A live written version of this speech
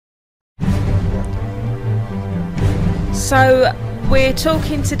So we're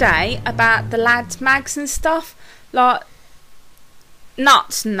talking today about the lads mags and stuff, like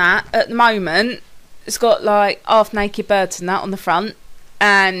nuts and that. At the moment it's got like half naked birds and that on the front,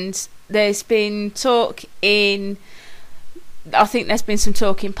 and there's been talk in, I think there's been some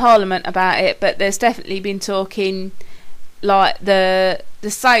talk in Parliament about it, but there's definitely been talk in like the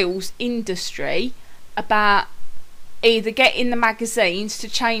sales industry about either getting the magazines to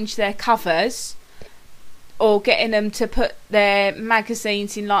change their covers or getting them to put their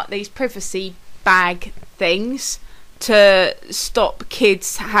magazines in like these privacy bag things to stop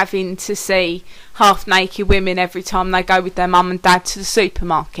kids having to see half naked women every time they go with their mum and dad to the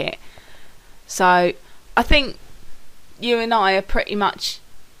supermarket. So I think you and I are pretty much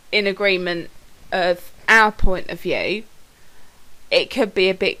in agreement of our point of view. It could be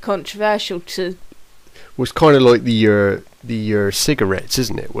a bit controversial to... Well, it's kind of like the cigarettes,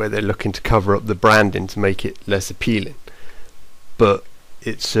 isn't it? Where they're looking to cover up the branding to make it less appealing. But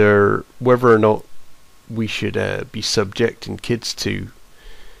it's whether or not we should be subjecting kids to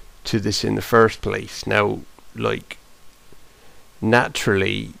this in the first place. Now, like,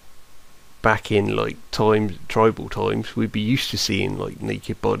 naturally, back in like tribal times, we'd be used to seeing like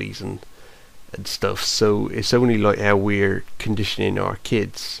naked bodies and stuff. So it's only like how we're conditioning our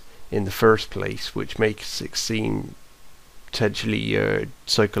kids in the first place, which makes it seem potentially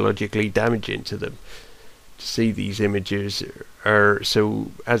psychologically damaging to them to see these images.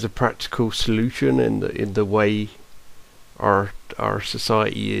 So as a practical solution in the way our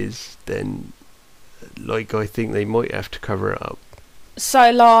society is, then like I think they might have to cover it up. So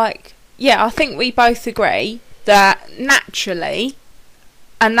like, yeah, I think we both agree that naturally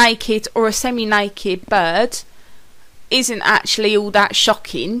a naked or a semi-naked bird isn't actually all that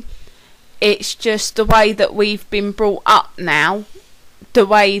shocking. It's just the way that we've been brought up now, the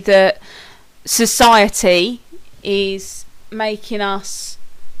way that society is making us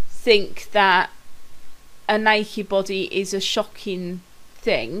think that a naked body is a shocking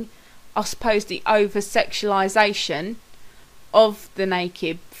thing. I suppose the over-sexualisation of the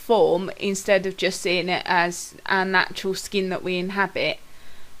naked form, instead of just seeing it as our natural skin that we inhabit.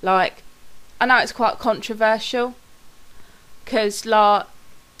 Like, I know it's quite controversial, because like,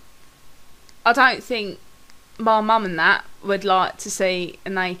 I don't think my mum and that would like to see a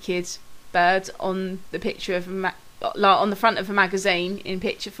naked bird on the picture of like on the front of a magazine in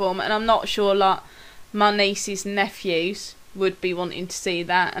picture form, and I'm not sure like my nieces and nephews would be wanting to see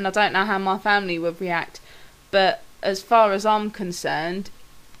that, and I don't know how my family would react. But as far as I'm concerned,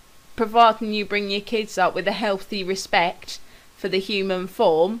 providing you bring your kids up with a healthy respect for the human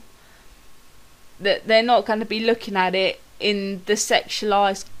form, that they're not going to be looking at it in the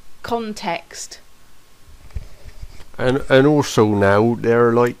sexualised context. And also now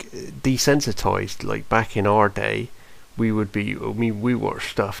they're like desensitized. Like back in our day, we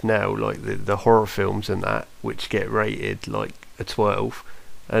watch stuff now like the horror films and that, which get rated like a 12,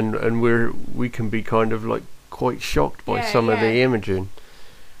 and we can be kind of like quite shocked by some of the imaging.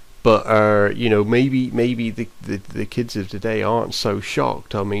 But you know, maybe the kids of today aren't so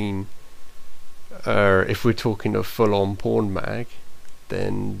shocked. I mean, if we're talking a full-on porn mag,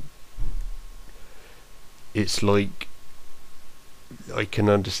 then it's like I can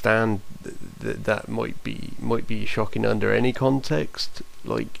understand that might be shocking under any context.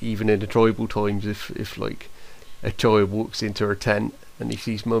 Like even in the tribal times, if like a child walks into her tent and he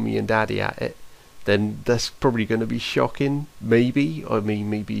sees mummy and daddy at it, then that's probably going to be shocking. Maybe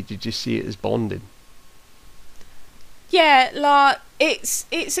you just see it as bonding. Yeah, like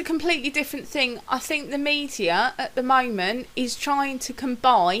it's a completely different thing. I think the media at the moment is trying to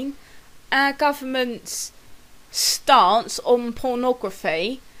combine our government's stance on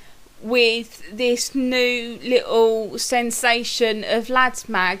pornography with this new little sensation of lads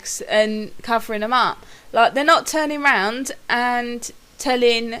mags and covering them up. Like, they're not turning around and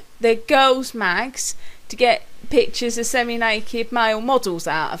telling the girls mags to get pictures of semi-naked male models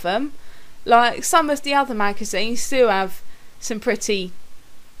out of them. Like, some of the other magazines still have some pretty,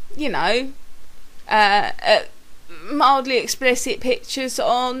 you know, mildly explicit pictures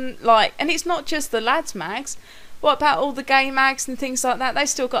on, like, and it's not just the lads mags. What about all the gay mags and things like that? They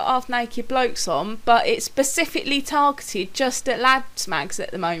still got half naked blokes on, but it's specifically targeted just at lads mags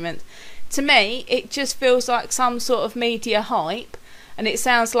at the moment. To me, it just feels like some sort of media hype, and it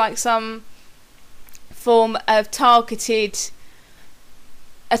sounds like some form of targeted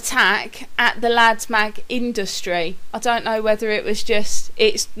attack at the lads mag industry. I don't know whether it was just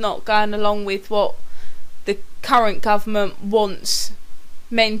it's not going along with what the current government wants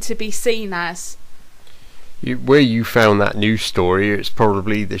men to be seen as. Where you found that news story, it's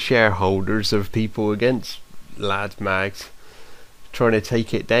probably the shareholders of people against lad mags, trying to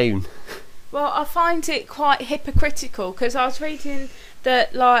take it down. Well, I find it quite hypocritical because I was reading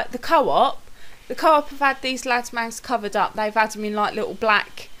that, like, the Co-op have had these lads mags covered up. They've had them in like little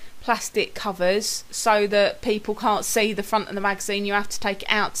black plastic covers so that people can't see the front of the magazine. You have to take it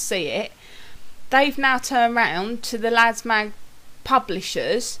out to see it. They've now turned round to the lads mag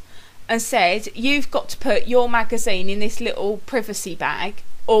publishers and said, you've got to put your magazine in this little privacy bag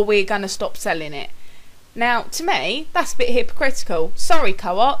or we're going to stop selling it. Now, to me, that's a bit hypocritical. Sorry,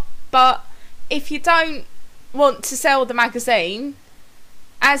 Co-op, but if you don't want to sell the magazine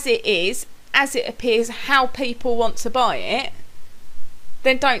as it is, as it appears, how people want to buy it,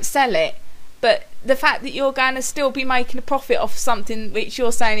 then don't sell it. But the fact that you're going to still be making a profit off something which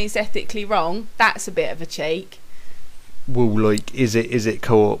you're saying is ethically wrong, that's a bit of a cheek. Well, like, is it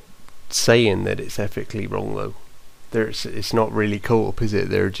Co-op saying that it's ethically wrong though? It's not really Co-op, is it?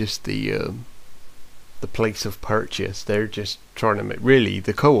 They're just the place of purchase. They're just trying to make. Really,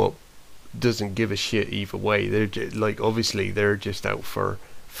 the Co-op doesn't give a shit either way. They're just, like, obviously they're just out for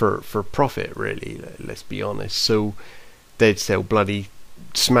profit. Really, let's be honest. So they'd sell bloody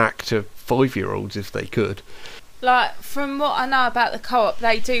smack to 5-year-olds if they could. Like, from what I know about the Co-op,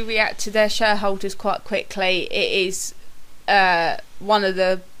 they do react to their shareholders quite quickly. It is one of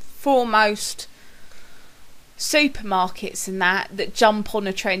the foremost supermarkets and that jump on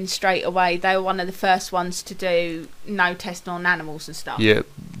a trend straight away. They were one of the first ones to do no testing on animals and stuff. Yeah,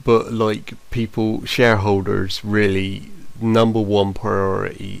 but like, shareholders really, number one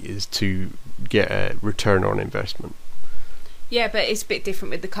priority is to get a return on investment. Yeah, but it's a bit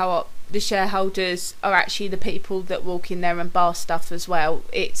different with the Co-op. The shareholders are actually the people that walk in there and bar stuff as well.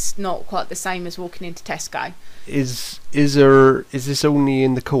 It's not quite the same as walking into Tesco. Is this only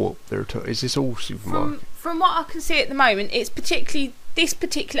in the Co-op? Is this all supermarket? From what I can see at the moment, it's particularly, this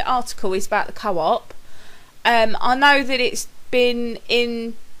particular article is about the Co-op. I know that it's been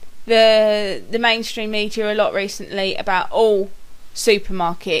in the mainstream media a lot recently about all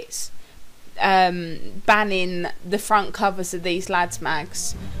supermarkets banning the front covers of these lads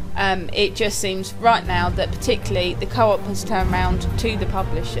mags. It just seems right now that particularly the Co-op has turned around to the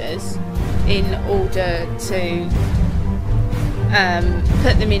publishers in order to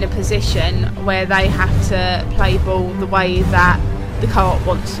put them in a position where they have to play ball the way that the Co-op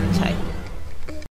wants them to.